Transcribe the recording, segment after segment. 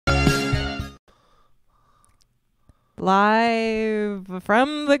Live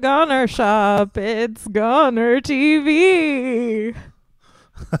from the Goner shop, it's Goner TV.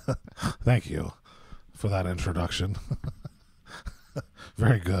 Thank you for that introduction.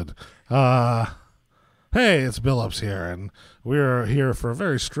 Very good. Hey, it's Billups here, and we're here for a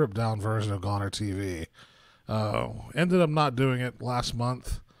very stripped down version of Goner TV. Ended up not doing it last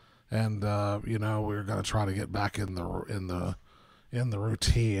month, and we were going to try to get back in the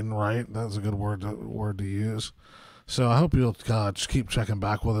routine, right? That's a good word to use. So I hope you'll just keep checking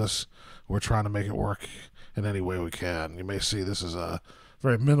back with us. We're trying to make it work in any way we can. You may see this is a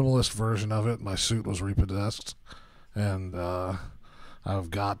very minimalist version of it. My suit was repossessed, and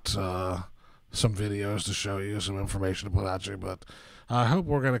I've got some videos to show you, some information to put at you. But I hope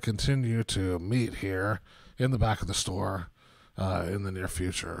we're going to continue to meet here in the back of the store in the near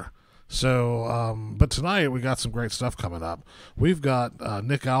future. So, but tonight we got some great stuff coming up. We've got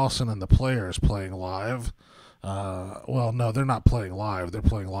Nick Allison and the Players playing live. Well, no, they're not playing live. They're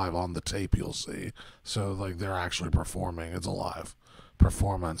playing live on the tape, you'll see. So, like, they're actually performing. It's a live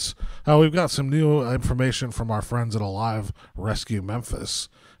performance. We've got some new information from our friends at Alive Rescue Memphis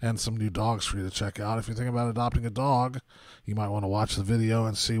and some new dogs for you to check out. If you think about adopting a dog, you might want to watch the video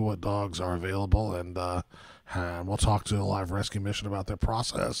and see what dogs are available, and we'll talk to Alive Rescue Mission about their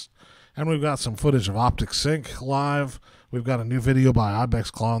process. And we've got some footage of Optic Sync live. We've got a new video by Ibex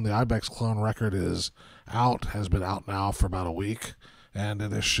Clone. The Ibex Clone record is out, has been out now for about a week, and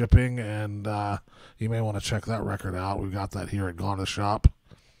it is shipping, and you may want to check that record out. We've got that here at Goner Shop.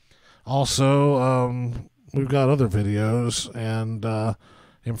 Also, we've got other videos and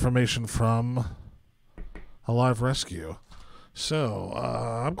information from Alive Rescue. So,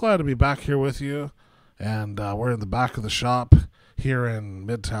 I'm glad to be back here with you, and we're in the back of the shop here in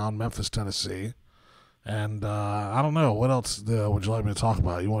Midtown, Memphis, Tennessee. And I don't know, what else would you like me to talk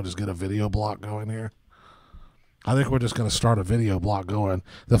about? You want to just get a video block going here? I think we're just going to start a video block going.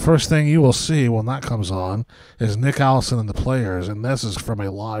 The first thing you will see when that comes on is Nick Allison and the Players, and this is from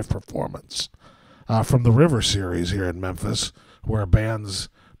a live performance from the River Series here in Memphis, where bands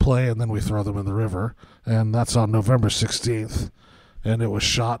play and then we throw them in the river. And that's on November 16th, and it was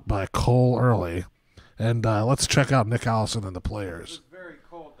shot by Cole Early. And let's check out Nick Allison and the Players. It was very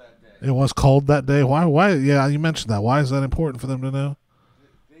cold that day. It was cold that day? Why? Yeah, you mentioned that. Why is that important for them to know?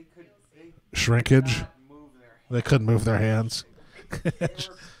 They Shrinkage? They couldn't move their hands. Seinfeld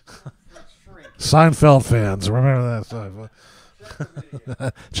Seinfeld fans, remember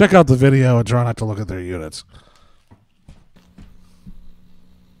that. Check out the video and try not to look at their units.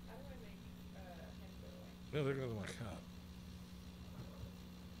 Yeah, there goes my cat.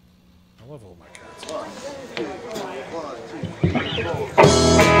 I love all my cats.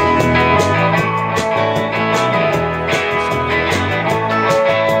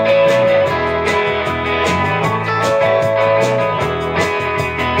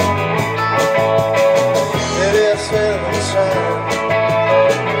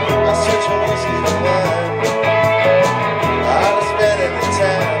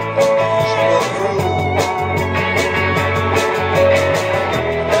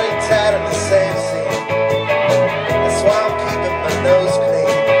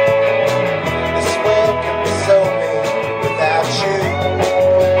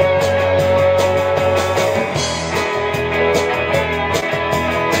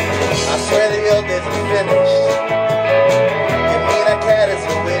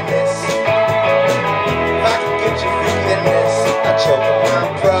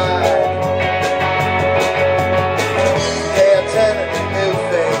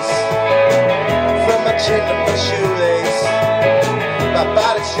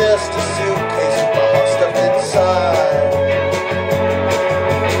 Just a suitcase with my heart stuffed inside.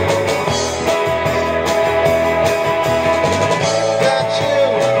 Got you,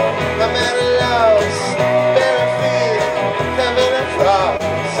 I'm at a loss, bare feet, coming across.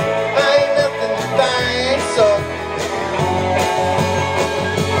 I ain't nothing to find, so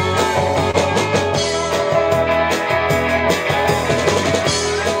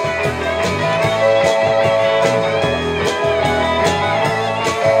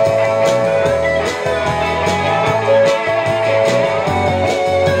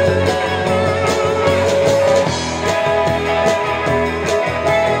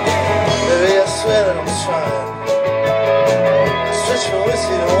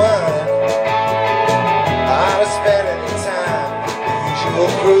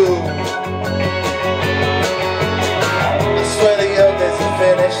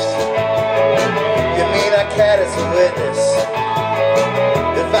as a witness.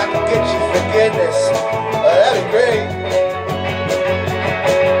 If I could get you forgiveness, that'd be great.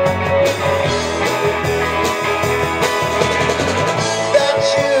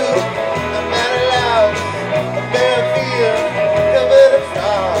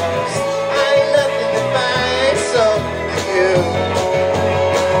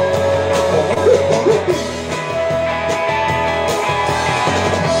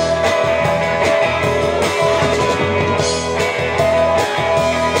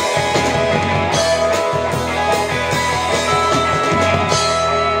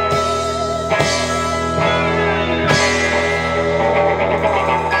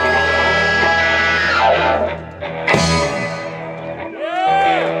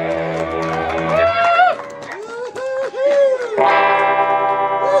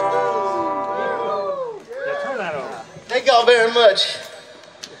 all very much.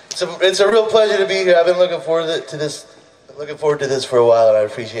 It's a real pleasure to be here. I've been looking forward to this for a while, and I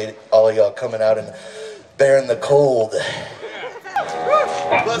appreciate all of y'all coming out and bearing the cold.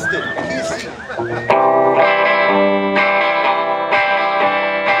 Busted. Easy.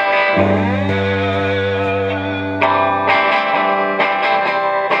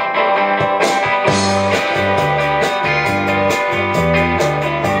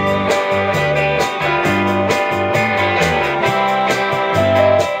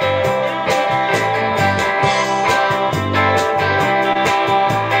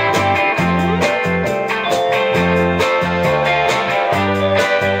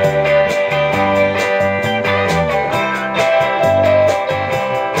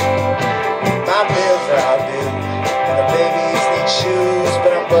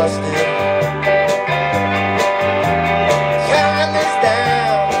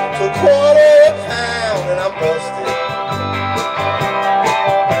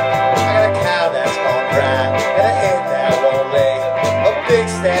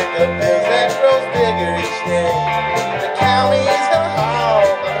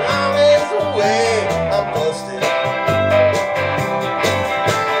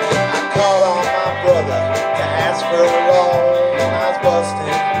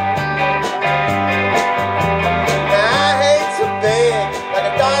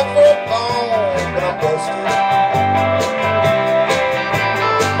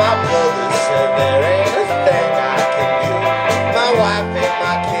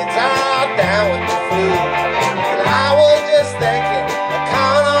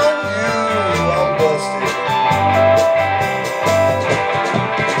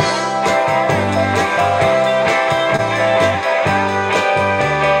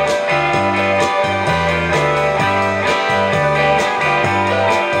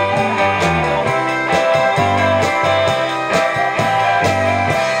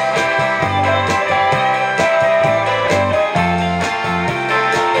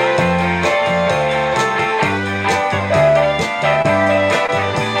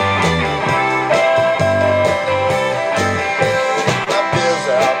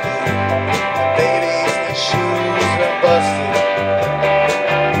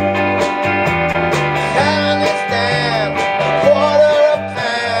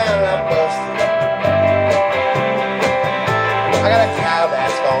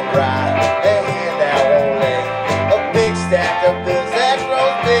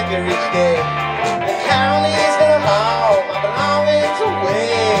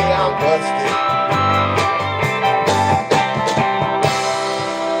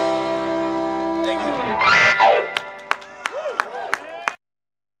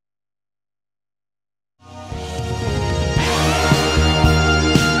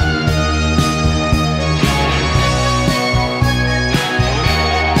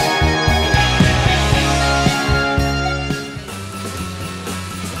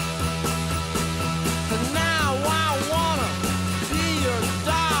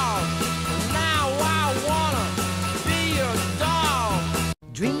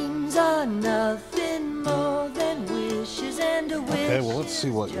 See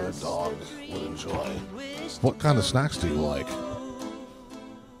what your dog would enjoy. What kind of snacks do you like?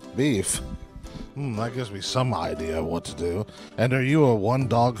 Beef. That gives me some idea of what to do. And are you a one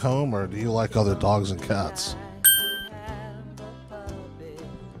dog home, or do you like other dogs and cats?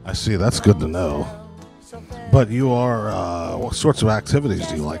 I see, that's good to know. But you are, what sorts of activities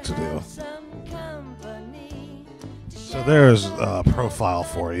do you like to do? So there's a profile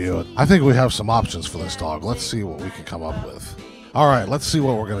for you. I think we have some options for this dog. Let's see what we can come up with. All right, let's see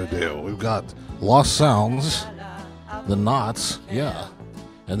what we're going to do. We've got Lost Sounds, the Knots, yeah,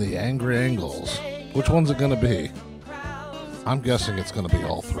 and the Angry Angles. Which one's it going to be? I'm guessing it's going to be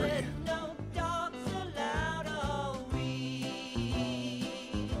all three.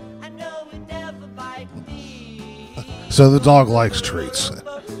 So the dog likes treats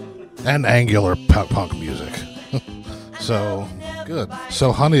and angular punk music. So, good.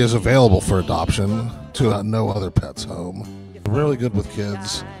 So Honey is available for adoption to no other pet's home. Really good with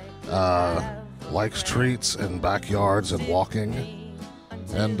kids, likes treats and backyards and walking,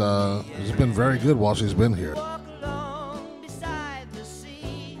 and has been very good while she's been here.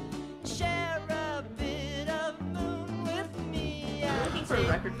 Looking for a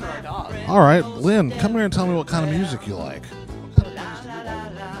record for our dog. All right, Lynn, come here and tell me what kind of music you like.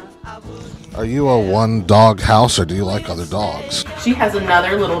 Are you a one dog house, or do you like other dogs? She has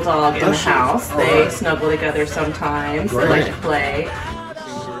another little dog in the house. They snuggle together sometimes. They like to play.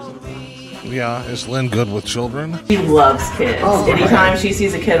 Yeah, is Lynn good with children? She loves kids. Anytime she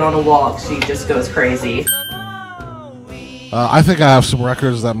sees a kid on a walk, she just goes crazy. I think I have some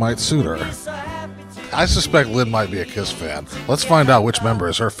records that might suit her. I suspect Lynn might be a Kiss fan. Let's find out which member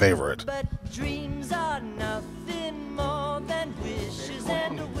is her favorite. But dreams are nothing more than wishes,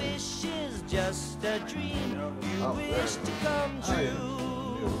 and a wish is just a dream you wish to come true.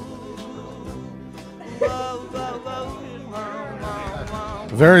 Whoa, whoa, whoa.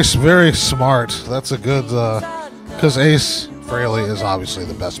 Very, very smart. That's a good, because Ace Frehley is obviously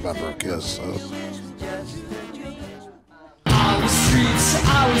the best member of Kiss. So.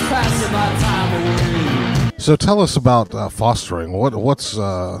 So tell us about fostering. What is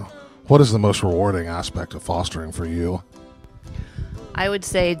the most rewarding aspect of fostering for you? I would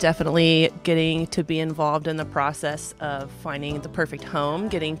say definitely getting to be involved in the process of finding the perfect home,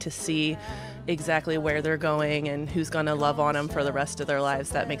 getting to see exactly where they're going and who's going to love on them for the rest of their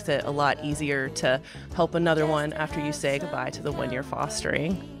lives. That makes it a lot easier to help another one after you say goodbye to the one you're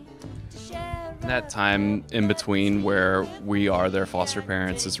fostering. That time in between where we are their foster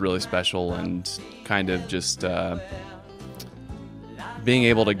parents is really special, and kind of just being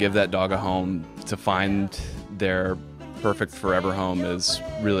able to give that dog a home, to find their perfect forever home, is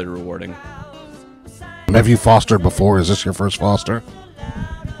really rewarding. Have you fostered before? Is this your first foster?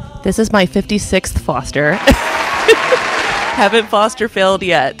 This is my 56th foster. Haven't foster failed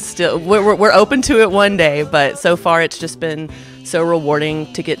yet. Still, we're open to it one day, but so far it's just been so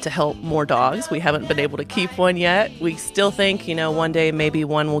rewarding to get to help more dogs. We haven't been able to keep one yet. We still think, one day maybe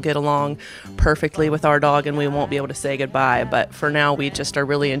one will get along perfectly with our dog and we won't be able to say goodbye. But for now, we just are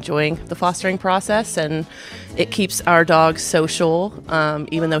really enjoying the fostering process, and it keeps our dog social.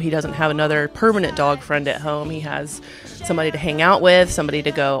 Even though he doesn't have another permanent dog friend at home, he has somebody to hang out with, somebody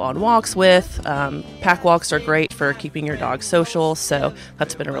to go on walks with. Pack walks are great for keeping your dog social, so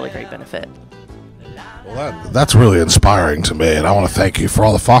that's been a really great benefit. Well, that's really inspiring to me, and I want to thank you for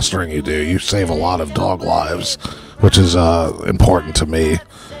all the fostering you do. You save a lot of dog lives, which is important to me,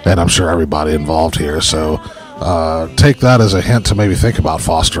 and I'm sure everybody involved here. So take that as a hint to maybe think about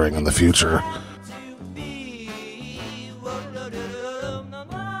fostering in the future.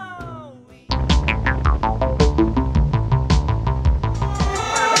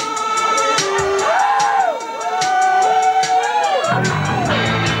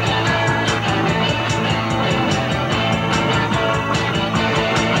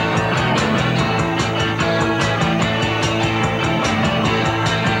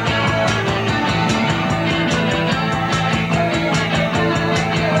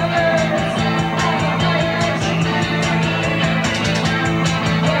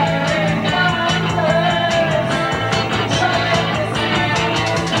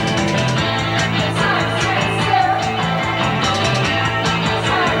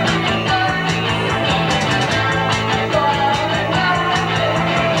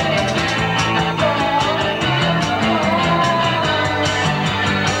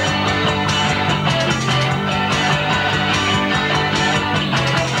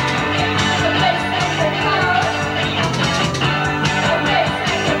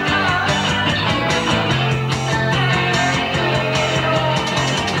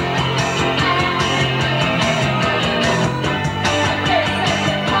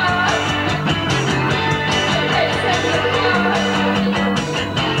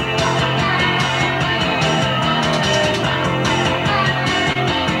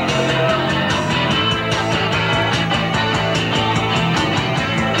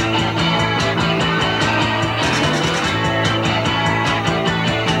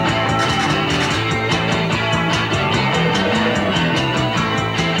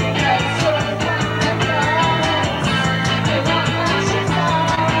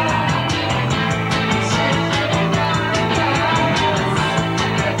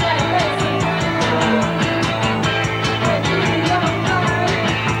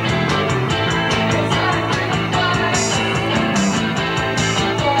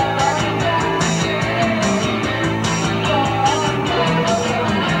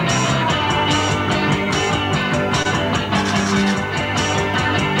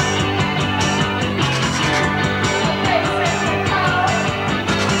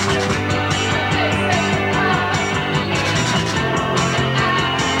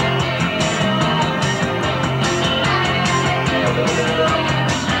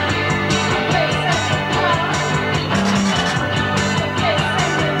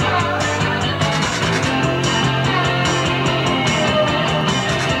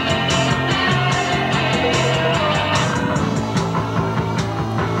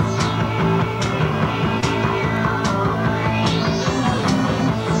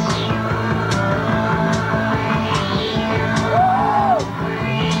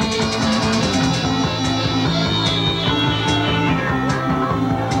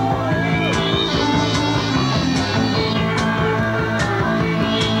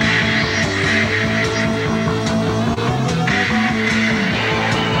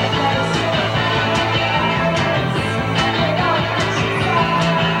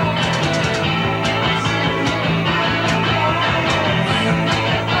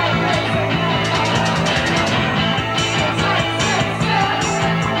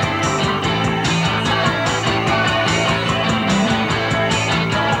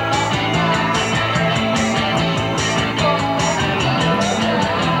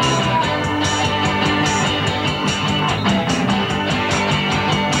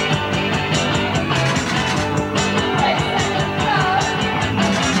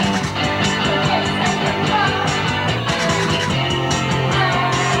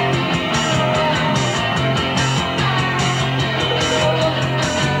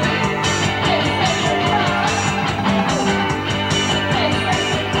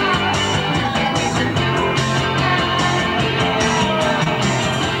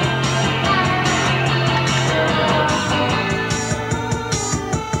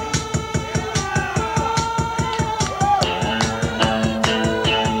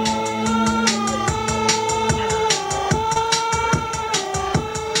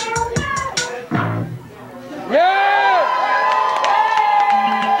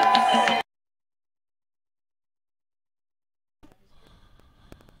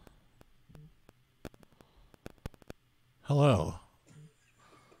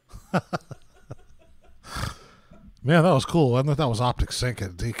 Man, that was cool. I thought that was Optic Sync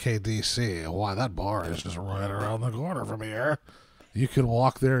at DKDC. Why, that bar is just right around the corner from here. You could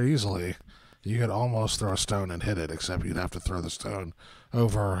walk there easily. You could almost throw a stone and hit it, except you'd have to throw the stone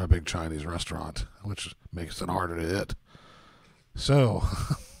over a big Chinese restaurant, which makes it harder to hit. So,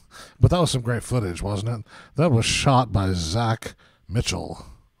 but that was some great footage, wasn't it? That was shot by Zach Mitchell,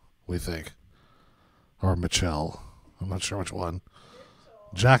 we think. Or Mitchell. I'm not sure which one.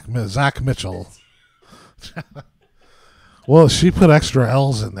 Zach Mitchell. Well, she put extra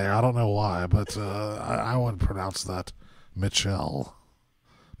L's in there. I don't know why, but I would pronounce that Mitchell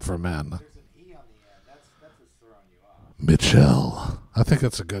for men. There's an E on the end. That's what's throwing you off. Mitchell. I think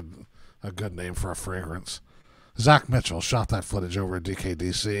that's a good name for a fragrance. Zach Mitchell shot that footage over at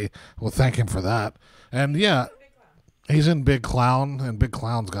DKDC. Well, thank him for that. And yeah, he's in Big Clown, and Big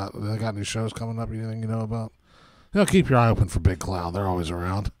Clown's got new shows coming up. Anything you know about? Keep your eye open for Big Clown. They're always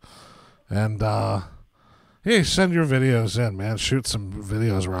around. And hey, send your videos in, man. Shoot some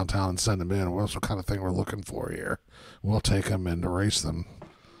videos around town and send them in. What's the kind of thing we're looking for here? We'll take them and erase them.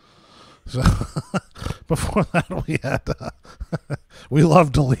 So before that, we had we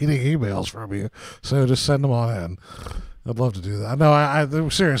love deleting emails from you, so just send them on in. I'd love to do that. No, I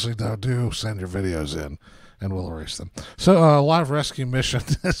seriously though, do send your videos in, and we'll erase them. So live rescue mission.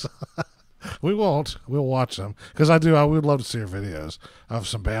 We won't. We'll watch them because I would love to see your videos of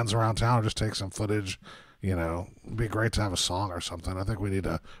some bands around town, or just take some footage. It'd be great to have a song or something. I think we need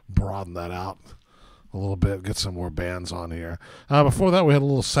to broaden that out a little bit, get some more bands on here. Before that, we had a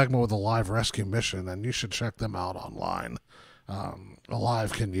little segment with the Live Rescue Mission, and you should check them out online.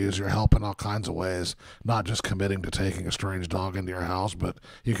 Alive can use your help in all kinds of ways, not just committing to taking a strange dog into your house, but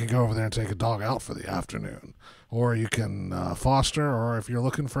you can go over there and take a dog out for the afternoon. Or you can foster, or if you're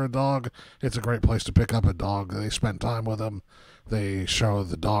looking for a dog, it's a great place to pick up a dog. They spend time with them. They show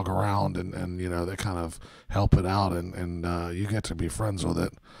the dog around, and they kind of help it out, and you get to be friends with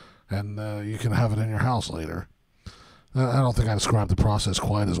it. And you can have it in your house later. I don't think I described the process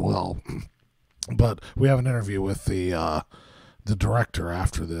quite as well. But we have an interview with the director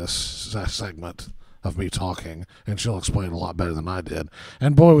after this segment of me talking, and she'll explain a lot better than I did.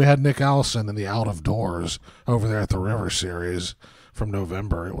 And boy, we had Nick Allison in the Out of Doors over there at the River series from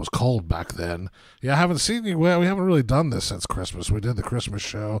November. It was cold back then. Yeah, I haven't seen you. Well, we haven't really done this since Christmas. We did the Christmas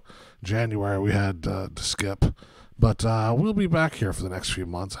show. January we had to skip. But we'll be back here for the next few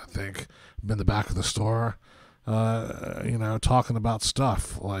months, I think. In the back of the store, talking about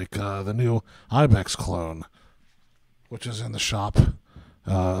stuff like the new Ibex clone, which is in the shop,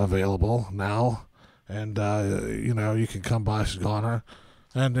 available now. And, you can come by Goner.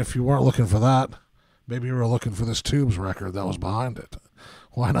 And if you weren't looking for that, maybe you were looking for this Tubes record that was behind it.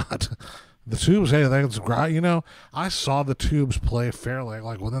 Why not? The Tubes, hey, that's great. I saw the Tubes play fairly,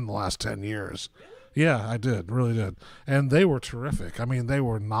 like within the last 10 years. Yeah, I did, really did. And they were terrific. I mean, they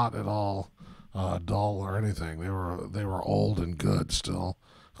were not at all dull or anything. They were old and good still.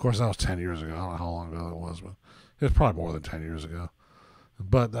 Of course, that was 10 years ago. I don't know how long ago that was, but it was probably more than 10 years ago.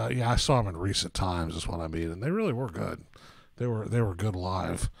 But I saw them in recent times is what I mean, and they really were good. They were good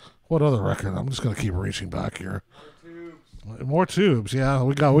live. What other record? I'm just gonna keep reaching back here. More Tubes, yeah.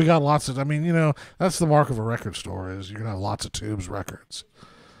 We got lots of. I mean, that's the mark of a record store is you're gonna have lots of Tubes records.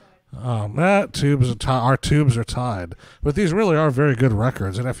 Our tubes are tied, but these really are very good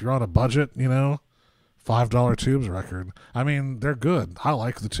records. And if you're on a budget, $5 Tubes record. I mean, they're good. I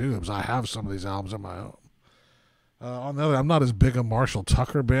like the Tubes. I have some of these albums in my home. On the other, I'm not as big a Marshall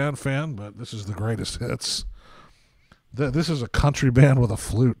Tucker band fan, but this is the greatest hits. This is a country band with a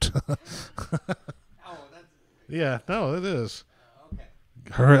flute. Yeah, no, it is.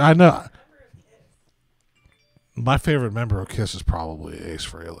 Okay. I know. My favorite member of Kiss is probably Ace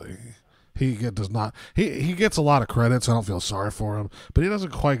Frehley. He gets a lot of credit, so I don't feel sorry for him, but he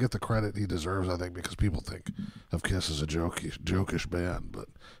doesn't quite get the credit he deserves, I think, because people think of Kiss as a jokish band, but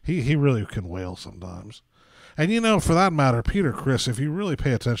he really can wail sometimes. And for that matter, Peter Criss, if you really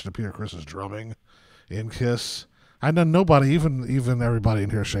pay attention to Peter Criss's drumming in Kiss, I know nobody, even everybody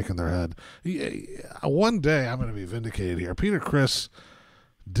in here shaking their head. One day I'm going to be vindicated here. Peter Criss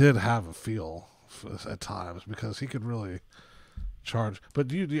did have a feel at times because he could really charge. But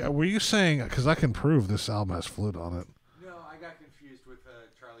were you saying, because I can prove this album has flute on it? No, I got confused with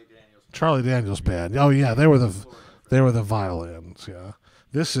Charlie Daniels. Charlie Daniels Band. Oh yeah, they were the violins. Yeah,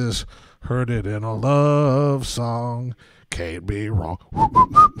 this is Heard It in a Love Song. Can't be wrong.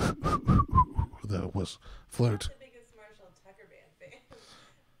 That was flute.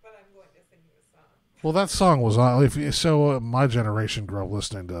 Well, that song was on. My generation grew up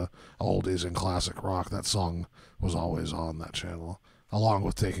listening to oldies and classic rock. That song was always on that channel, along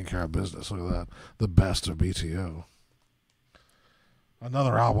with Taking Care of Business. Look at that, the best of BTO.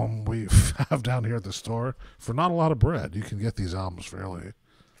 Another album we have down here at the store for not a lot of bread. You can get these albums fairly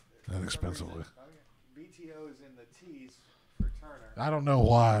inexpensively. BTO is in the T's for Turner. I don't know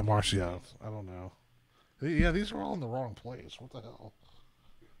why, Marcio. I don't know. Yeah, these are all in the wrong place. What the hell?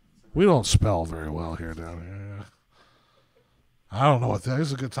 We don't spell very well here down here. Yeah. I don't know what that is. This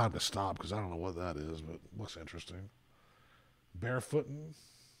is a good time to stop because I don't know what that is, but it looks interesting. Barefootin'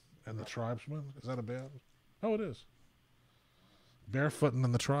 and the Tribesmen. Is that a band? Oh, it is. Barefootin'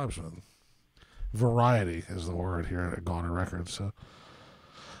 and the Tribesmen. Variety is the word here at Goner Records. So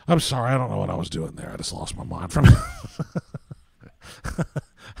I'm sorry, I don't know what I was doing there. I just lost my mind from it.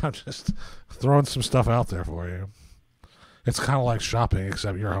 I'm just throwing some stuff out there for you. It's kind of like shopping,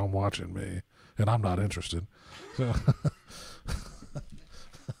 except you're home watching me, and I'm not interested. So,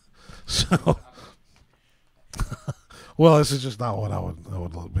 so well, this is just not what I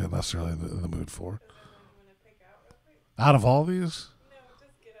would be necessarily in the mood for. Out of all these? No,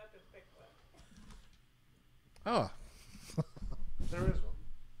 just get up and pick one. Oh. There is one,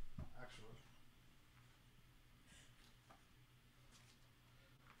 actually.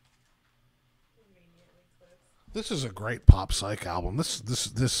 This is a great pop psych album. This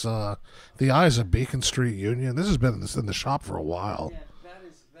The Eyes of Beacon Street Union. This has been in the shop for a while. Yeah,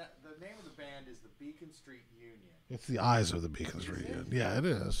 the name of the band is the Beacon Street Union. It's The Eyes of the Beacon Street Union. Yeah, it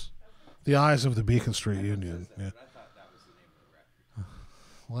is. The Eyes of the Beacon Street Union. Yeah. I thought that was the name of the record.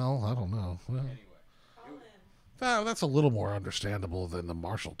 Well, I don't know. Well, that's a little more understandable than the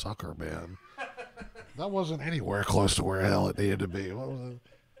Marshall Tucker band. That wasn't anywhere close to where the hell it needed to be. What was it?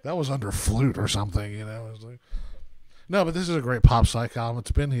 That was under Flute or something, you know. It was like, no, but this is a great pop psych album.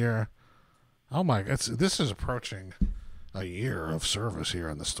 It's been here. Oh my! This is approaching a year of service here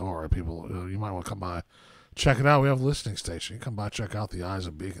in the store. People, you might want to come by, check it out. We have a listening station. You come by, check out The Eyes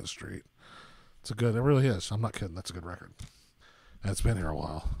of Beacon Street. It really is. I'm not kidding. That's a good record. And it's been here a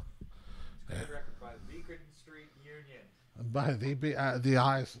while. Good record by the Beacon Street Union. By the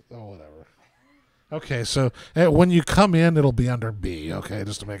Eyes. Oh, whatever. Okay, so when you come in, it'll be under B, okay,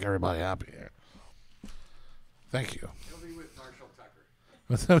 just to make everybody happy here. Thank you. It'll be with Marshall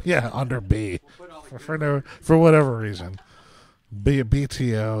Tucker. Yeah, under B. For whatever reason.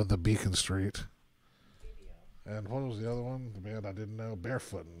 BTO, the Beacon Street. And what was the other one? The band I didn't know?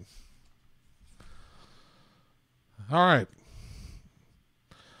 Barefootin'. All right.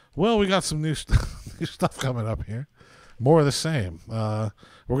 Well, we got some new stuff coming up here. More of the same.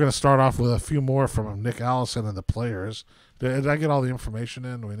 We're going to start off with a few more from Nick Allison and the Players. Did I get all the information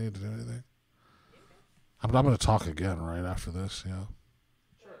in? Do we need to do anything? I'm going to talk again right after this. Yeah.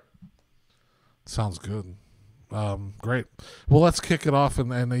 Sure. Sounds good. Great. Well, let's kick it off,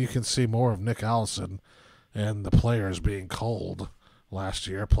 and you can see more of Nick Allison and the Players being cold last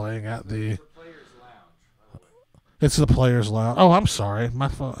year, playing at the Players Lounge. It's the Players Lounge. Oh, I'm sorry. My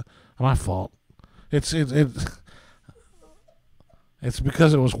fault. It's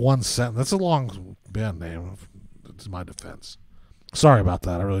because it was one sentence. That's a long band name. It's my defense. Sorry about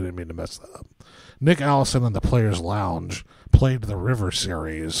that. I really didn't mean to mess that up. Nick Allison and the Players Lounge played the River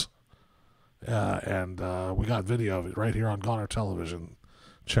Series. And we got video of it right here on Goner Television.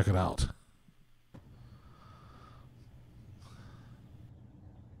 Check it out.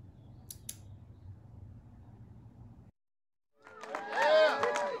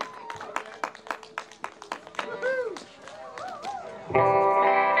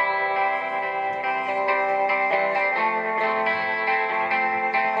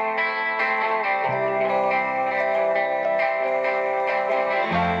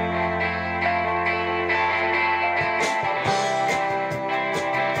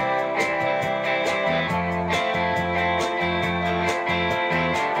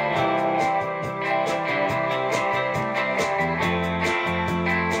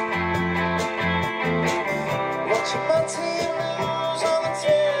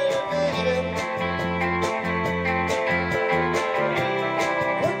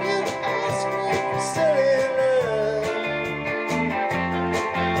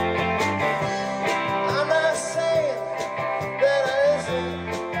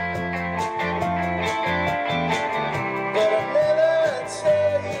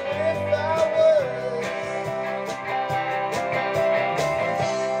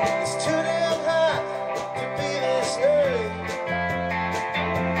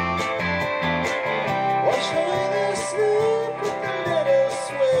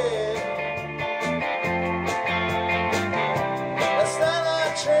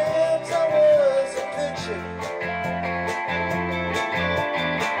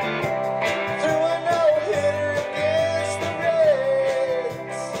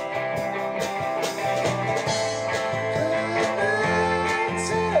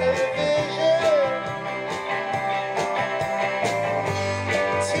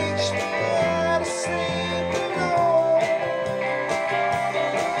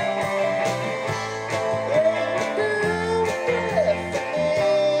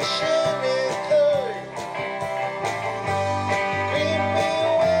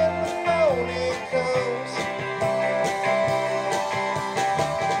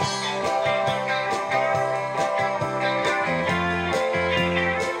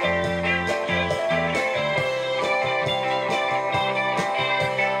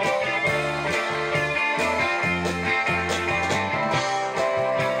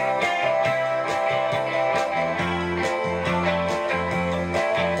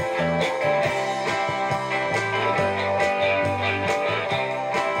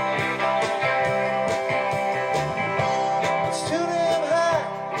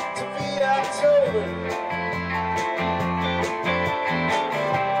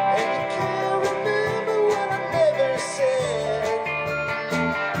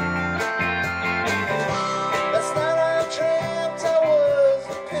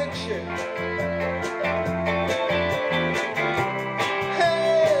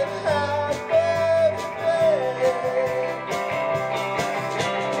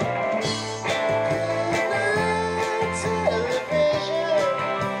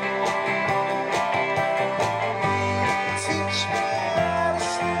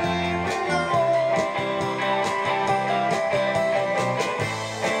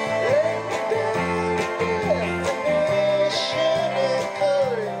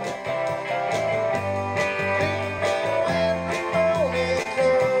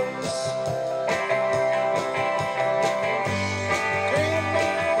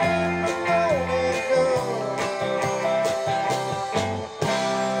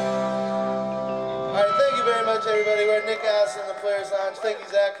 Thank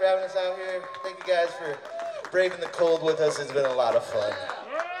you, Zach, for having us out here. Thank you guys for braving the cold with us. It's been a lot of fun.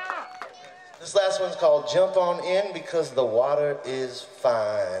 This last one's called Jump On In Because the Water is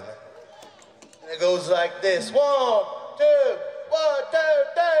Fine. And it goes like this. 1, 2, 1, 2,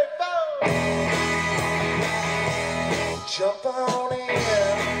 3, 4. Jump on in.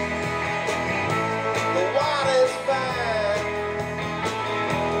 The water's fine.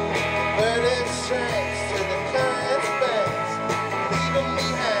 Converted strengths to the current's banks. Leave them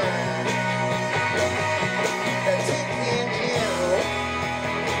behind. That ticking general.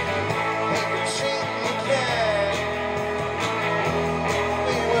 Make a treat you can.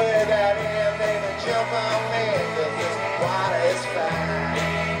 We were out here, baby. Jump on in. 'Cause this water is fine.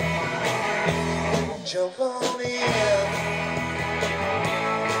 Jump on in.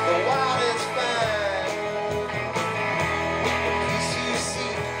 The water's fine. The peace you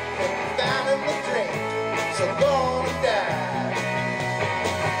seek can be found in the drink. So go on and die.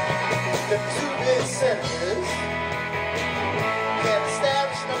 The 2-bit senators can't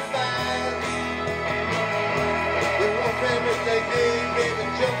establish no fines. With one payment they gave, baby,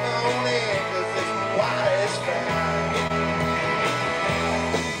 jump on in. 'Cause this water is fine.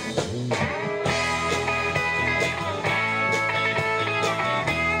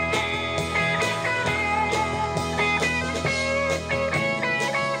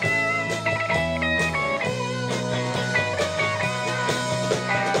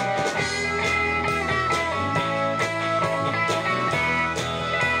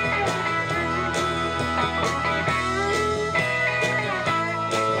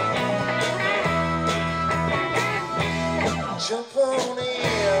 Jump on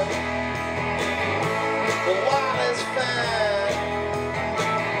in, the water's fine.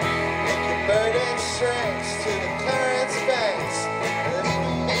 Make your burden strengths to the current's banks, leave them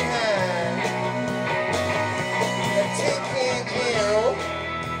behind. And take in general,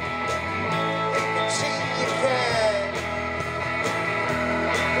 and treat you kind.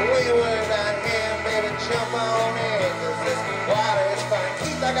 When you worry about him, baby, jump on in, 'cause this water is fine.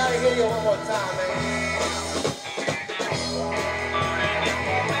 Keith, I gotta hear you one more time, man.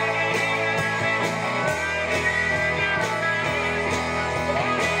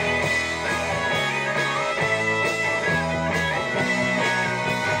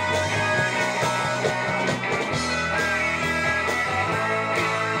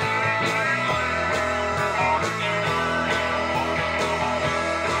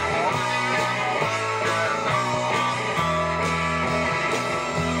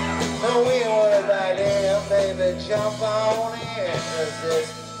 No, we ain't worried about him, baby, jump on in, 'cause this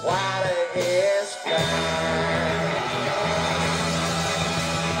water is fine.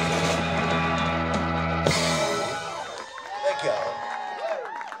 Thank y'all.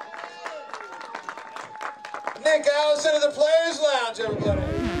 Nick Allison of the Players Lounge, everybody.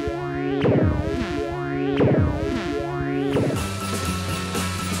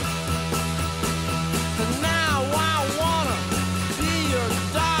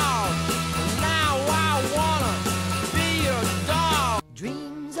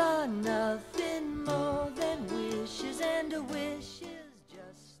 Dreams are nothing more than wishes, and a wish is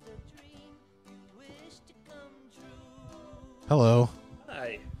just a dream you wish to come true. Hello.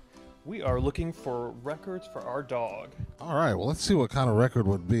 Hi. We are looking for records for our dog. All right, well, let's see what kind of record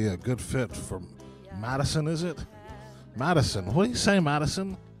would be a good fit for Madison, is it? Madison. What do you say,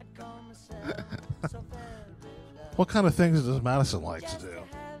 Madison? What kind of things does Madison like to do?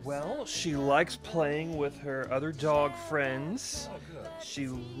 Well, she likes playing with her other dog friends. Oh, good. She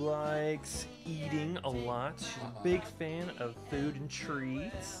likes eating a lot. She's a big fan of food and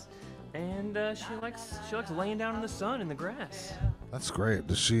treats. And she likes laying down in the sun in the grass. That's great.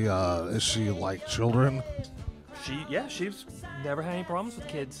 Does she is she like children? She's never had any problems with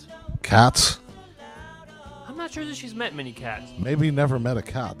kids. Cats? I'm not sure that she's met many cats. Maybe never met a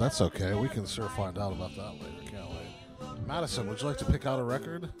cat. That's okay. We can sure find out about that later. Can't wait. Madison, would you like to pick out a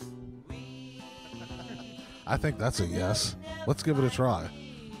record? I think that's a yes. Let's give it a try.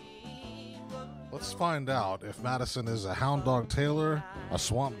 Let's find out if Madison is a hound dog Taylor, a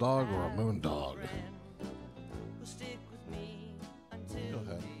swamp dog, or a moon dog. Go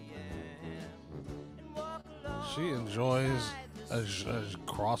ahead. She enjoys a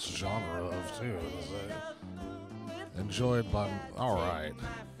cross genre of too. Enjoyed by. All right.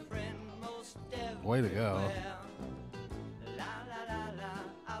 Way to go.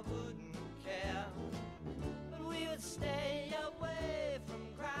 Stay away from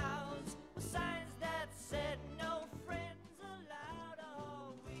crowds with signs that said no friends allowed.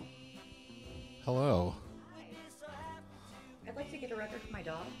 Oh, we Hello. I'd like to get a record for my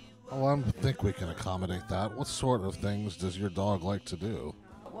dog. Oh, I think we can accommodate that. What sort of things does your dog like to do?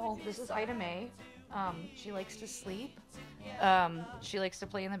 Well, this is Ida May. She likes to sleep. She likes to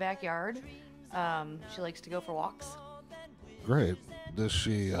play in the backyard. She likes to go for walks. Great. Does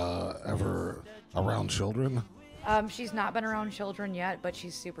she ever around children? She's not been around children yet, but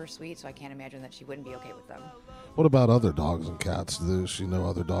she's super sweet, so I can't imagine that she wouldn't be okay with them. What about other dogs and cats? Does she know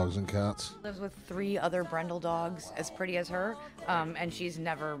other dogs and cats? Lives with 3 other Brendel dogs as pretty as her, and she's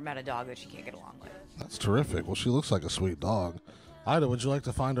never met a dog that she can't get along with. That's terrific. Well, she looks like a sweet dog. Ida, would you like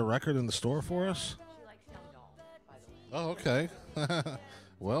to find a record in the store for us? She likes young dolls, by the way. Oh, okay.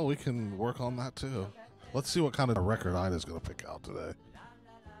 Well, we can work on that too. Let's see what kind of record Ida's going to pick out today.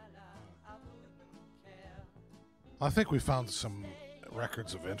 I think we found some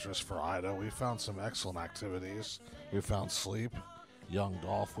records of interest for Ida. We found some excellent activities. We found Sleep, Young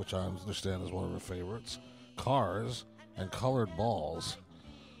Dolph, which I understand is one of her favorites, Cars, and Colored Balls.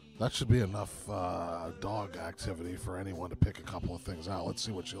 That should be enough dog activity for anyone to pick a couple of things out. Let's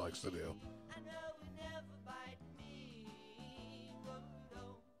see what she likes to do.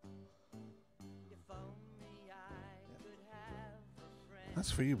 That's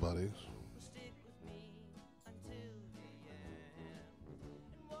for you, buddy.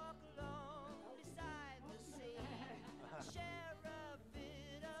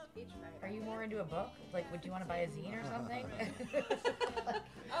 Are you more into a book? Like, would you want to buy a zine or something?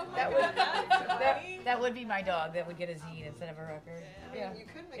 That would be my dog. That would get a zine instead of a record. Yeah, you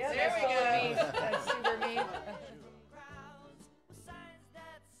could make there we go. That's super me.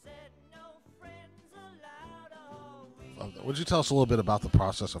 Would you tell us a little bit about the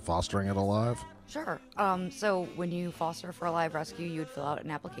process of fostering it alive? Sure. So when you foster for a live rescue, you would fill out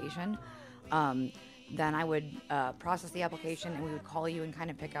an application. Then I would process the application, and we would call you and kind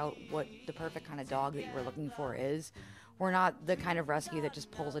of pick out what the perfect kind of dog that you were looking for is. We're not the kind of rescue that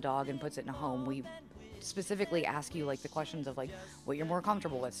just pulls a dog and puts it in a home. We specifically ask you like the questions of like what you're more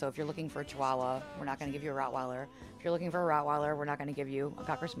comfortable with. So if you're looking for a Chihuahua, we're not going to give you a Rottweiler. If you're looking for a Rottweiler, we're not going to give you a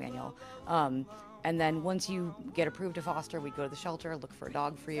Cocker Spaniel. And then once you get approved to foster, we go to the shelter, look for a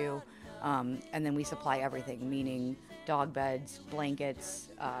dog for you, and then we supply everything, meaning dog beds, blankets,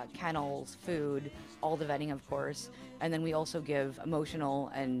 kennels, food, all the vetting, of course. And then we also give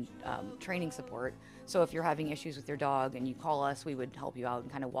emotional and training support. So if you're having issues with your dog and you call us, we would help you out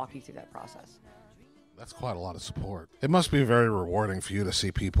and kind of walk you through that process. That's quite a lot of support. It must be very rewarding for you to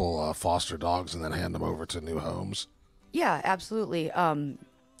see people foster dogs and then hand them over to new homes. Yeah, absolutely.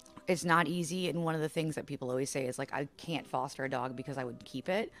 It's not easy, and one of the things that people always say is like, I can't foster a dog because I would keep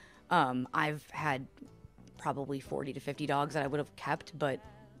it. I've had probably 40 to 50 dogs that I would have kept, but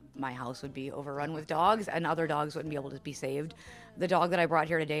my house would be overrun with dogs and other dogs wouldn't be able to be saved. The dog that I brought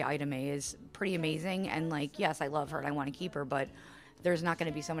here today, Ida May, is pretty amazing, and like, yes, I love her and I want to keep her, but there's not going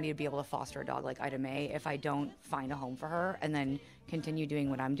to be somebody to be able to foster a dog like Ida May if I don't find a home for her and then continue doing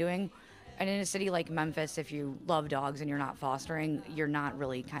what I'm doing. And in a city like Memphis, if you love dogs and you're not fostering, you're not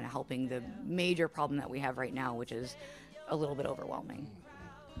really kind of helping the major problem that we have right now, which is a little bit overwhelming.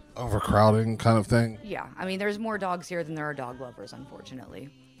 Overcrowding kind of thing? Yeah, I mean, there's more dogs here than there are dog lovers, unfortunately.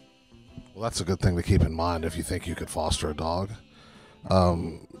 Well, that's a good thing to keep in mind if you think you could foster a dog.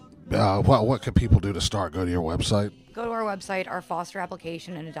 What could people do to start? Go to your website? Go to our website. Our foster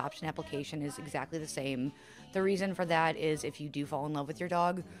application and adoption application is exactly the same. The reason for that is if you do fall in love with your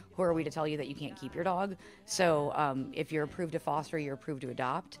dog, who are we to tell you that you can't keep your dog? So if you're approved to foster, you're approved to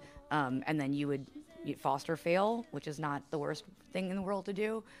adopt. And then you'd foster fail, which is not the worst thing in the world to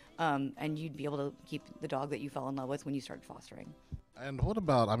do. And you'd be able to keep the dog that you fell in love with when you start fostering. And what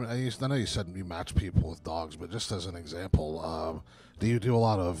about, I know you said you match people with dogs, but just as an example, do you do a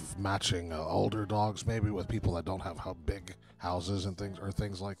lot of matching older dogs maybe with people that don't have how big houses and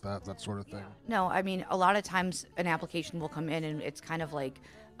things like that sort of thing? No, I mean, a lot of times an application will come in and it's kind of like,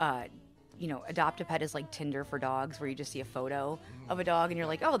 Adopt a Pet is like Tinder for dogs, where you just see a photo of a dog and you're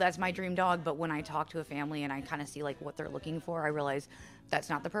like, oh, that's my dream dog. But when I talk to a family and I kind of see like what they're looking for, I realize that's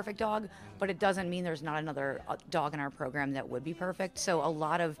not the perfect dog. But it doesn't mean there's not another dog in our program that would be perfect. So a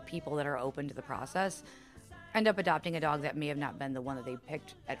lot of people that are open to the process end up adopting a dog that may have not been the one that they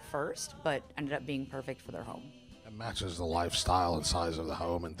picked at first, but ended up being perfect for their home. It matches the lifestyle and size of the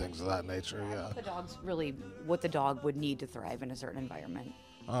home and things of that nature, yeah. The dog's really what the dog would need to thrive in a certain environment.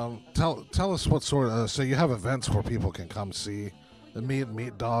 Tell us what sort of, so you have events where people can come see the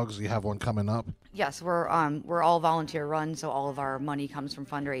meet dogs. You have one coming up? Yes, we're all volunteer run, so all of our money comes from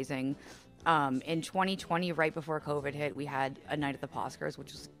fundraising. In 2020, right before COVID hit, we had a night at the Poskers,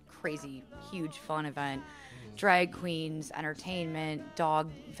 which was a crazy, huge, fun event. Drag queens, entertainment,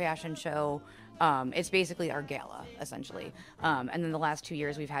 dog fashion show. It's basically our gala, essentially. And then the last 2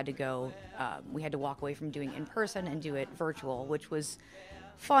 years we've had to go, we had to walk away from doing in person and do it virtual, which was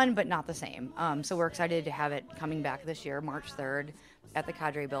fun, but not the same. So we're excited to have it coming back this year, March 3rd, at the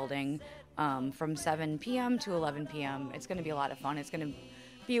Cadre Building, from 7 p.m. to 11 p.m. It's going to be a lot of fun. It's going to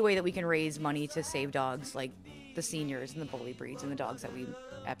be a way that we can raise money to save dogs like the seniors and the bully breeds and the dogs that we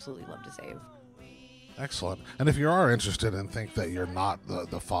absolutely love to save. Excellent. And if you are interested and think that you're not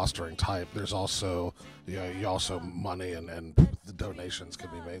the fostering type, there's also you also money and the donations can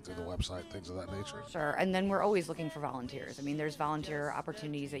be made through the website, things of that nature. Sure. And then we're always looking for volunteers. I mean, there's volunteer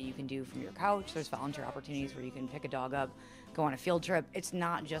opportunities that you can do from your couch. There's volunteer opportunities where you can pick a dog up, go on a field trip. It's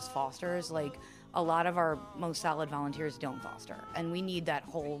not just fosters. Like, a lot of our most solid volunteers don't foster. And we need that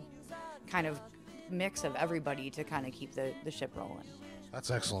whole kind of mix of everybody to kind of keep the ship rolling.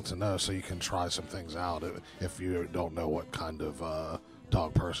 That's excellent to know, so you can try some things out if you don't know what kind of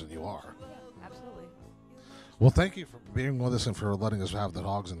dog person you are. Yeah, absolutely. Well, thank you for being with us and for letting us have the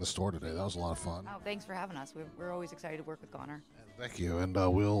dogs in the store today. That was a lot of fun. Oh, thanks for having us. We're always excited to work with Goner. Thank you, and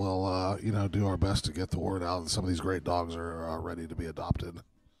we'll do our best to get the word out that some of these great dogs are ready to be adopted.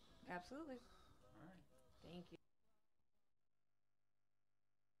 Absolutely. Thank you.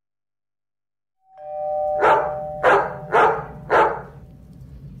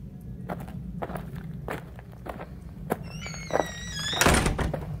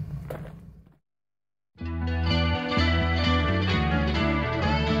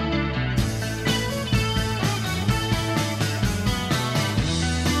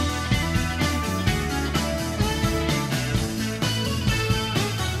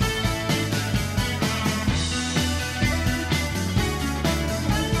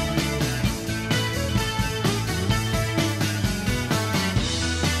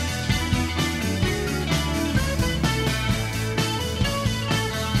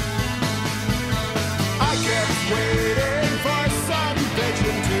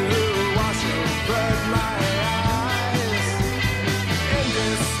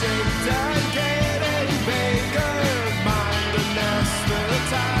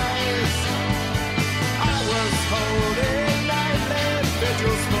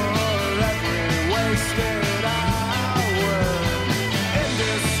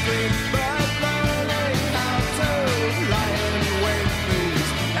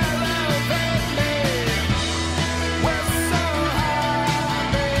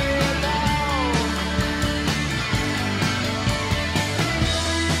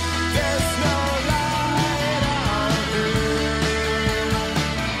 There's no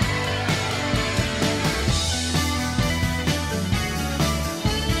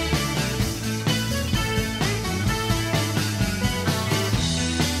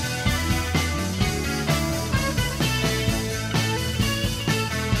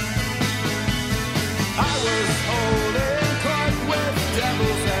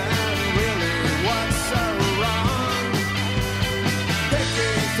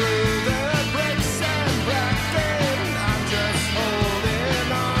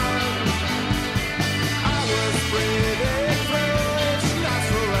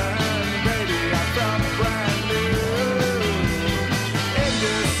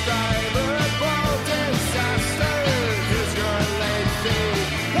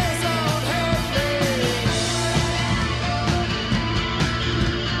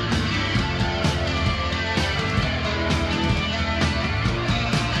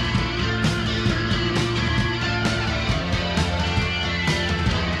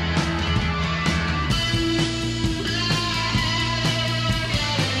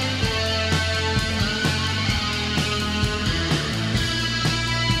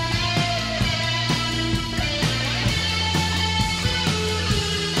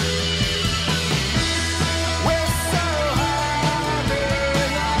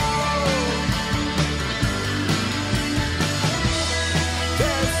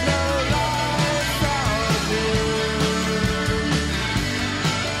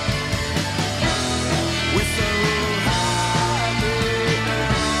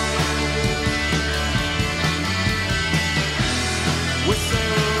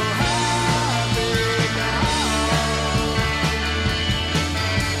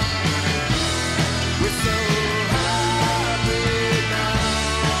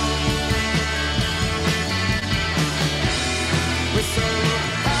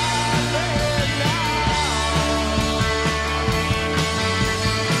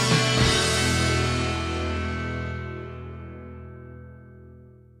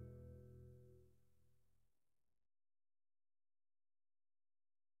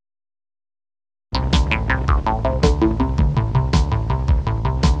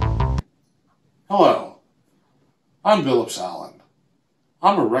I'm Billups Allen.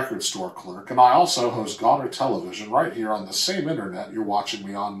 I'm a record store clerk, and I also host Goner Television right here on the same internet you're watching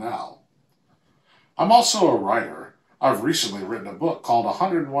me on now. I'm also a writer. I've recently written a book called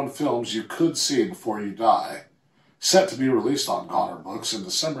 101 Films You Could See Before You Die, set to be released on Goner Books on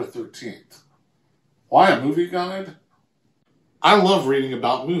December 13th. Why a movie guide? I love reading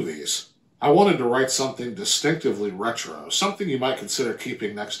about movies. I wanted to write something distinctively retro, something you might consider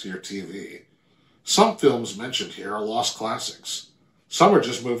keeping next to your TV. Some films mentioned here are lost classics. Some are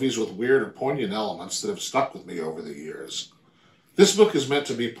just movies with weird or poignant elements that have stuck with me over the years. This book is meant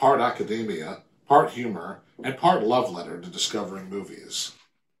to be part academia, part humor, and part love letter to discovering movies.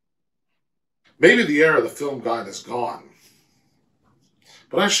 Maybe the era of the film guide is gone,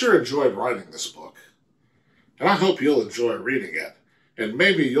 but I sure enjoyed writing this book. And I hope you'll enjoy reading it, and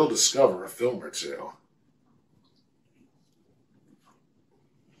maybe you'll discover a film or two.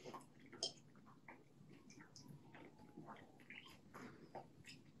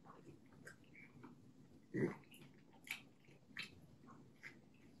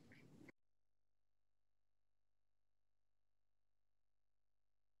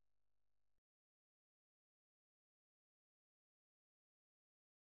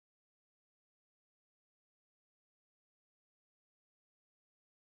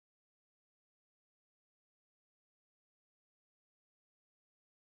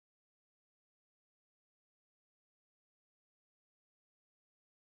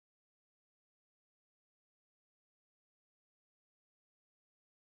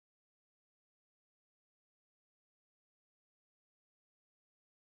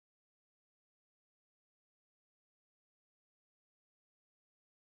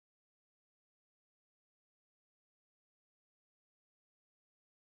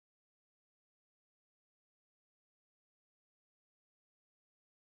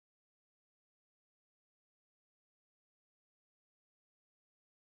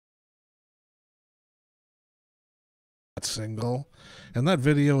 Single, and that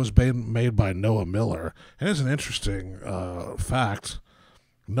video was made by Noah Miller. And it's an interesting fact.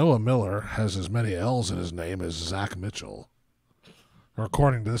 Noah Miller has as many L's in his name as Zach Mitchell, or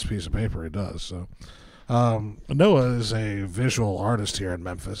according to this piece of paper, he does. So Noah is a visual artist here in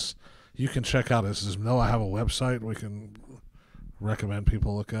Memphis. You can check out his. Does Noah have a website we can recommend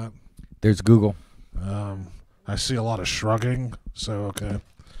people look at? There's Google. I see a lot of shrugging, so okay.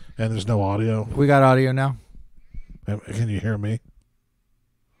 And there's no audio. We got audio now. Can you hear me?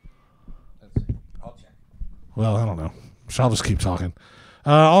 Let's see. I'll check. Well, I don't know. So I'll just keep talking.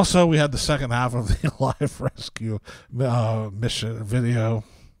 Also, we had the second half of the live rescue mission video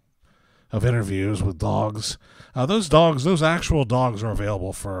of interviews with dogs. Those actual dogs are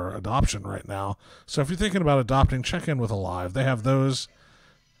available for adoption right now. So if you're thinking about adopting, check in with Alive. They have those.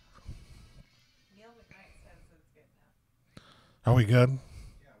 Are we good?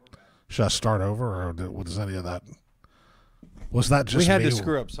 Should I start over, or does any of that? Was that just we had me? to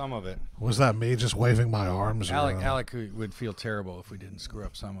screw up some of it. Was that me just waving my arms? Alec would feel terrible if we didn't screw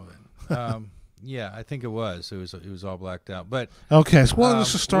up some of it. Yeah, I think it was. It was all blacked out. But okay, so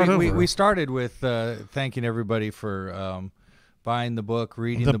let's just start over. We started with thanking everybody for buying the book,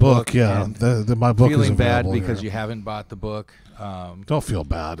 reading the book. Yeah, my book feeling is bad because here. you haven't bought the book. Don't feel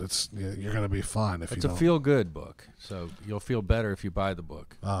bad. You're going to be fine if it's you don't. It's a feel-good book, so you'll feel better if you buy the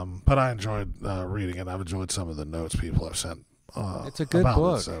book. But I enjoyed reading it. I've enjoyed some of the notes people have sent. It's a good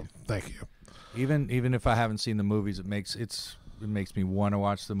book. So thank you. Even if I haven't seen the movies, it makes me want to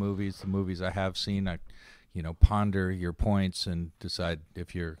watch the movies. The movies I have seen, I ponder your points and decide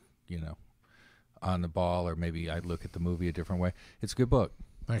if you're on the ball, or maybe I look at the movie a different way. It's a good book.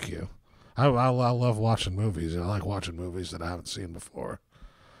 Thank you. I love watching movies. I like watching movies that I haven't seen before.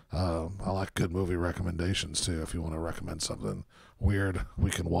 I like good movie recommendations too. If you want to recommend something weird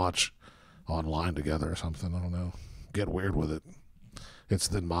we can watch online together or something, I don't know. Get weird with it. It's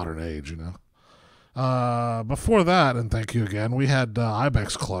the modern age, Before that, and thank you again, we had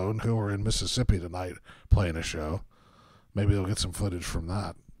Ibex Clone, who were in Mississippi tonight playing a show. Maybe they'll get some footage from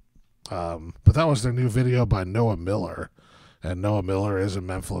that. But that was their new video by Noah Miller. And Noah Miller is a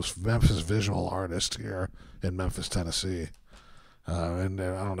Memphis visual artist here in Memphis, Tennessee. And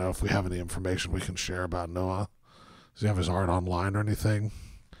I don't know if we have any information we can share about Noah. Does he have his art online or anything?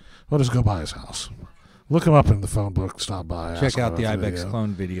 We'll just go by his house. Look him up in the phone book. Stop by. Check out the Ibex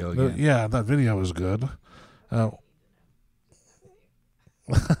Clone video again. Yeah, that video was good. That's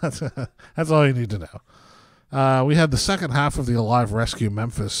all you need to know. We had the second half of the Alive Rescue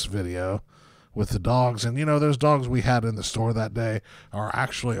Memphis video with the dogs. And, those dogs we had in the store that day are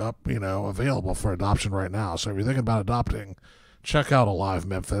actually up, available for adoption right now. So if you're thinking about adopting, check out Alive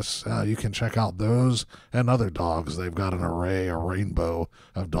Memphis. You can check out those and other dogs. They've got an array, a rainbow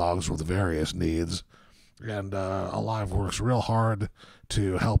of dogs with various needs. And Alive works real hard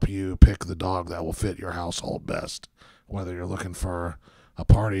to help you pick the dog that will fit your household best. Whether you're looking for a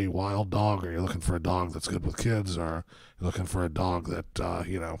party wild dog, or you're looking for a dog that's good with kids, or you're looking for a dog that,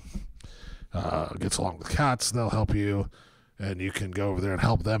 gets along with cats, they'll help you. And you can go over there and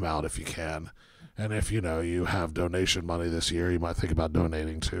help them out if you can. And if, you have donation money this year, you might think about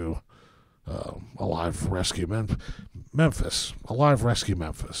donating to Alive Rescue Memphis. Alive Rescue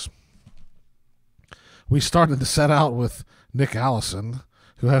Memphis. We started to set out with Nick Allison,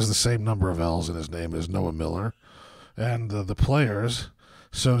 who has the same number of L's in his name as Noah Miller. And the players,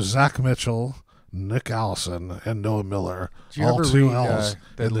 so Zach Mitchell, Nick Allison, and Noah Miller, Did you all ever two read L's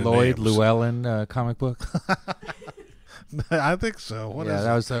the in their Lloyd names. Llewellyn comic book? I think so. What is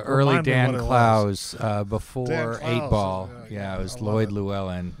that it? was the early Remind me Dan what it Clowes was. before Dan 8 Clowes, Ball. yeah, It was I love Lloyd it.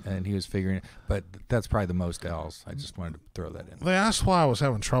 Llewellyn, and he was figuring it. But that's probably the most L's. I just wanted to throw that in. They asked why I was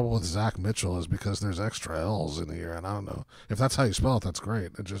having trouble with Zach Mitchell is because there's extra L's in here, and I don't know. If that's how you spell it, that's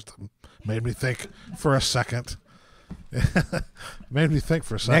great. It just made me think for a second. Made me think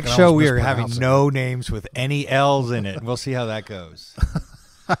for a second. Next I show, was we are having mispronouncing no names with any L's in it. We'll see how that goes.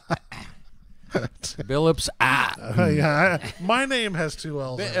 Billups. My name has 2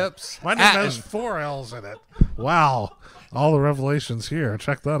 L's in Billups. it. My name has 4 L's in it. Wow. All the revelations here.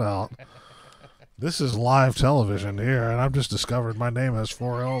 Check that out. This is live television here, and I've just discovered my name has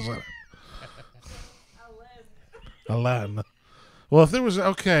 4 L's in it. Alain. Well, if there was,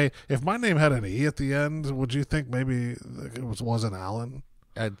 if my name had an E at the end, would you think maybe it wasn't Alan?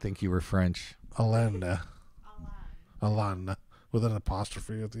 I'd think you were French. Alain. Alain. With an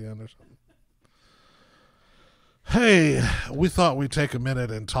apostrophe at the end or something. Hey, we thought we'd take a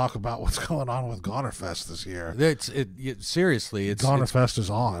minute and talk about what's going on with Gonerfest this year. Seriously, Gonerfest is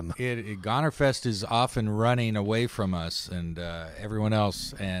on. Gonerfest is off and running away from us and everyone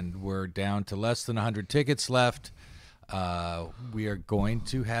else, and we're down to less than 100 tickets left. We are going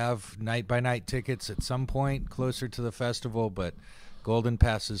to have night-by-night tickets at some point closer to the festival, but Golden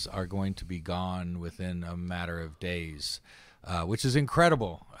Passes are going to be gone within a matter of days, which is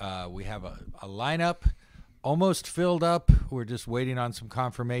incredible. We have a lineup almost filled up. We're just waiting on some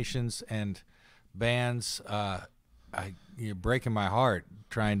confirmations and bands. You're breaking my heart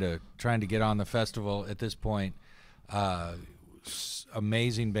trying to get on the festival at this point.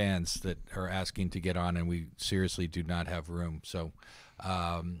 Amazing bands that are asking to get on, and we seriously do not have room. So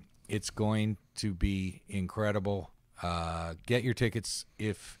it's going to be incredible. Get your tickets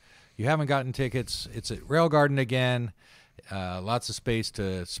if you haven't gotten tickets. It's at Rail Garden again. Lots of space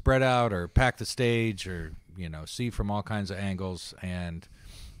to spread out or pack the stage or see from all kinds of angles. And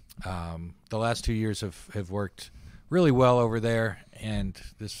the last 2 years have worked really well over there, and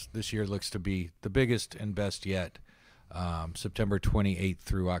this year looks to be the biggest and best yet. September 28th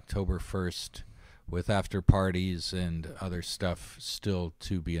through October 1st, with after parties and other stuff still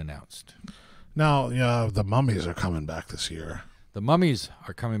to be announced. Now, the Mummies are coming back this year. The Mummies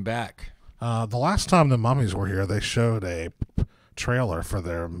are coming back. The last time the Mummies were here, they showed a trailer for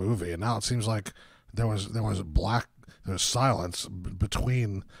their movie, and now it seems like there was silence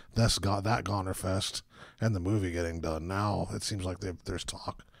between that Gonerfest and the movie getting done. Now it seems like there's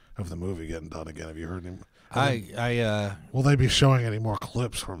talk of the movie getting done again. Have you heard any? Will they be showing any more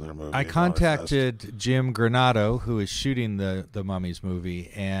clips from their movie? I contacted Jim Granado, who is shooting the Mummies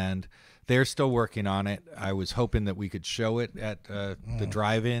movie, and they're still working on it. I was hoping that we could show it at the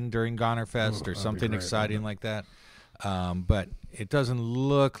drive-in during Gonerfest or something exciting like that. But it doesn't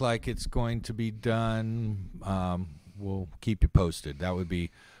look like it's going to be done. We'll keep you posted. That would be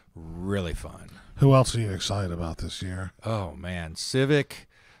really fun. Who else are you excited about this year? Oh, man. Civic.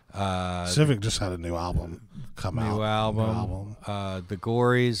 Civic just had a new album come out. New album. The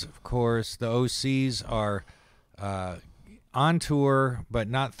Gories, of course. The OCs are on tour, but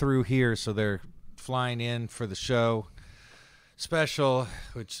not through here, so they're flying in for the show special,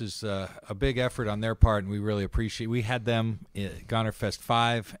 which is a big effort on their part, and we really appreciate. We had them at Gonerfest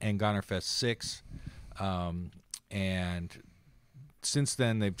 5 and Gonerfest 6, and since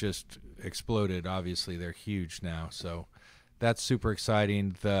then they've just exploded. Obviously, they're huge now, so that's super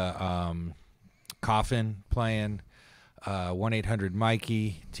exciting. The Coffin playing,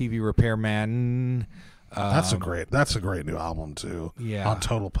 1-800-Mikey, TV Repairman. That's a great new album too. Yeah, on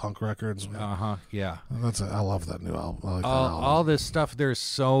Total Punk Records. Yeah, I love that new album. I like all this stuff. There's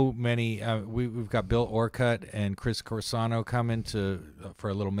so many. We've got Bill Orcutt and Chris Corsano coming for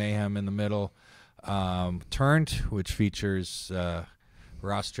a little mayhem in the middle. Turned, which features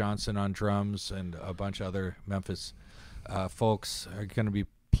Ross Johnson on drums and a bunch of other Memphis folks are going to be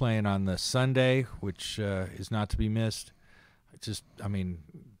playing on the Sunday, which is not to be missed. Just, I mean,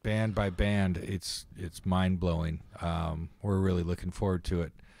 band by band, it's mind-blowing. We're really looking forward to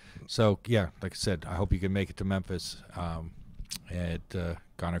it. So, yeah, like I said, I hope you can make it to Memphis at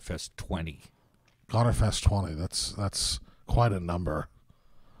Gonerfest 20. Gonerfest 20, that's quite a number.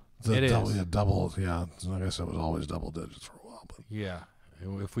 It is. Double, yeah. I guess it was always double digits for a while. But Yeah,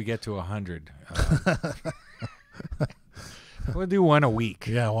 if we get to 100, we'll do one a week.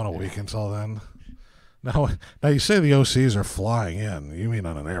 Yeah, one a week until then. Now you say the OCs are flying in. You mean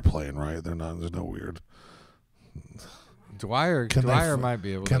on an airplane, right? They're not. There's no weird. Dwyer might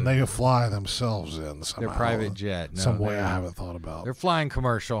be able to. Can they fly themselves in somehow? Their private jet. No, some way I haven't thought about. They're flying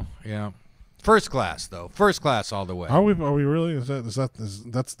commercial. Yeah, first class though. First class all the way. Are we really?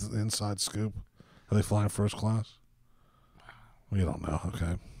 That's the inside scoop? Are they flying first class? We don't know.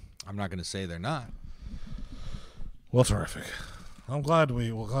 Okay. I'm not going to say they're not. Well, terrific. I'm glad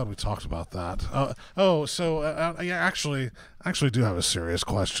we talked about that. Yeah, actually do have a serious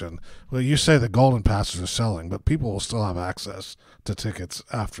question. Well, you say the Golden Passes are selling, but people will still have access to tickets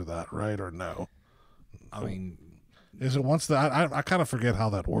after that, right? Or no? I mean, is it once that I kind of forget how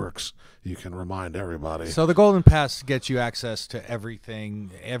that works? You can remind everybody. So the Golden Pass gets you access to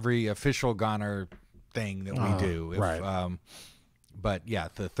everything, every official Goner thing that we do. Right. But yeah,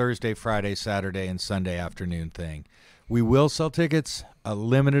 the Thursday, Friday, Saturday, and Sunday afternoon thing. We will sell tickets, a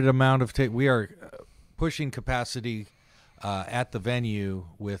limited amount of tickets. We are pushing capacity at the venue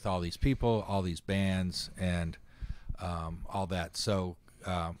with all these people, all these bands, and all that. So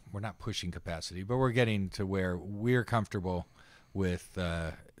we're not pushing capacity, but we're getting to where we're comfortable with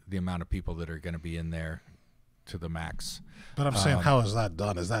the amount of people that are going to be in there to the max. But I'm saying, how is that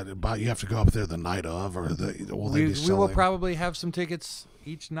done? Is that you have to go up there the night of, or will they be selling? We will probably have some tickets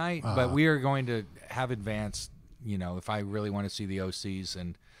each night, but we are going to have advanced. You know, if I really want to see the OCs,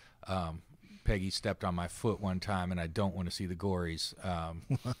 and Peggy stepped on my foot one time and I don't want to see the Gories,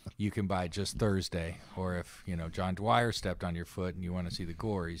 you can buy just Thursday. Or if, John Dwyer stepped on your foot and you want to see the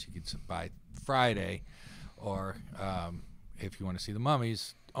Gories, you can buy Friday. Or if you want to see the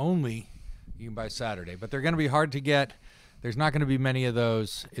Mummies only, you can buy Saturday. But they're going to be hard to get. There's not going to be many of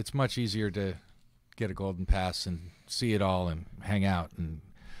those. It's much easier to get a Golden Pass and see it all and hang out. And,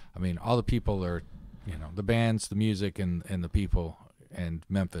 I mean, all the people are... the bands, the music, and the people, and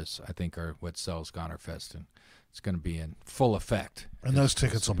Memphis, I think, are what sells Gonerfest, and it's going to be in full effect. And those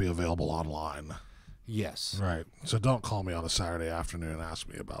tickets will be available online. Yes. Right. So don't call me on a Saturday afternoon and ask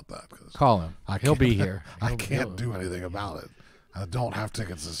me about that. Cause call him. He'll be here. I can't do anything about it. I don't have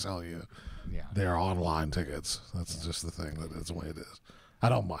tickets to sell you. Yeah. They're online tickets. That's just the thing. That's the way it is. I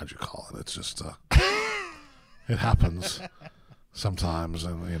don't mind you calling. It's just, it happens. Sometimes,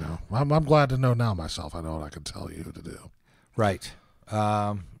 and I'm glad to know now myself. I know what I can tell you to do. Right.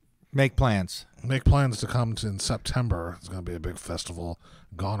 Make plans. Make plans to come in September. It's going to be a big festival,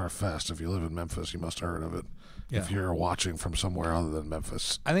 Gonerfest. If you live in Memphis, you must have heard of it. Yeah. If you're watching from somewhere other than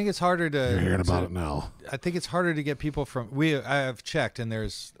Memphis, I think it's harder to. You're hearing about it now. I think it's harder to get people from. I have checked, and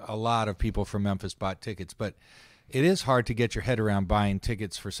there's a lot of people from Memphis bought tickets, but it is hard to get your head around buying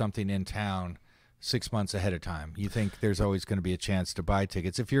tickets for something in town 6 months ahead of time. You think there's always going to be a chance to buy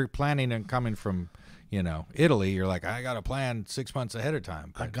tickets. If you're planning on coming from, Italy, you're like, I got to plan 6 months ahead of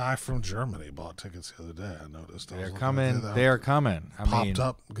time. A guy from Germany bought tickets the other day. I noticed. They're coming. They are coming. Popped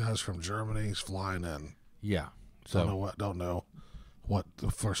up guys from Germany. He's flying in. Yeah. So don't know what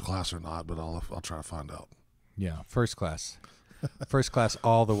first class or not, but I'll try to find out. Yeah, first class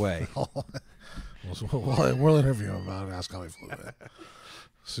all the way. We'll interview him about it. Ask how he flew in.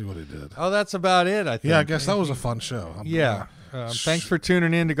 See what he did. Oh, that's about it, I think. Yeah, I guess that was a fun show. Thanks for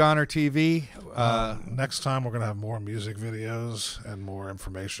tuning in to Goner TV. Next time we're going to have more music videos and more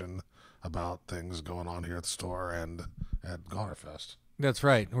information about things going on here at the store and at Gonerfest. That's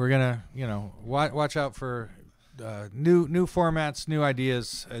right. We're going to, watch out for new formats, new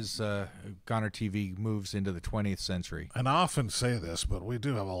ideas as Goner TV moves into the 20th century. And I often say this, but we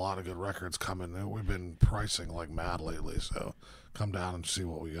do have a lot of good records coming. We've been pricing like mad lately, so come down and see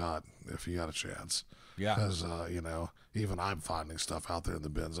what we got if you got a chance. Yeah. Because, even I'm finding stuff out there in the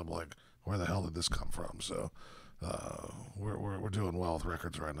bins. I'm like, where the hell did this come from? So we're doing well with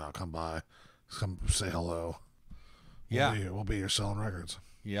records right now. Come by. Come say hello. Yeah. We'll be here selling records.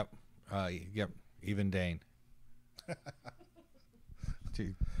 Yep. Even Dane.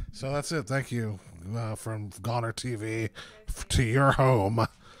 So that's it. Thank you from Goner TV to your home.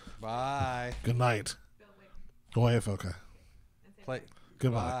 Bye. Good night. Wave, okay.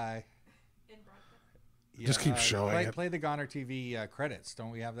 Goodbye. Just keep showing it. Play the Goner TV credits.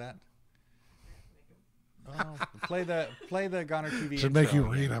 Don't we have that? Play the Goner TV. Should make you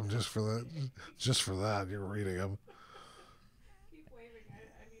intro read again. them just for that. You're reading them.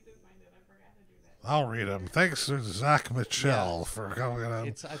 I'll read them. Thanks to Zach Mitchell for coming on.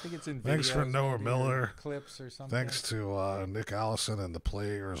 I think it's in. Thanks for videos, Noah maybe, or Miller. clips or something. Thanks to Nick Allison and the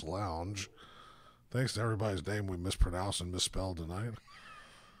Players Lounge. Thanks to everybody's name we mispronounced and misspelled tonight.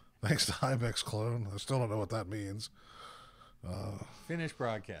 Thanks to Ibex Clone. I still don't know what that means. Finished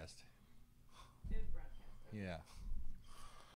broadcast. Yeah.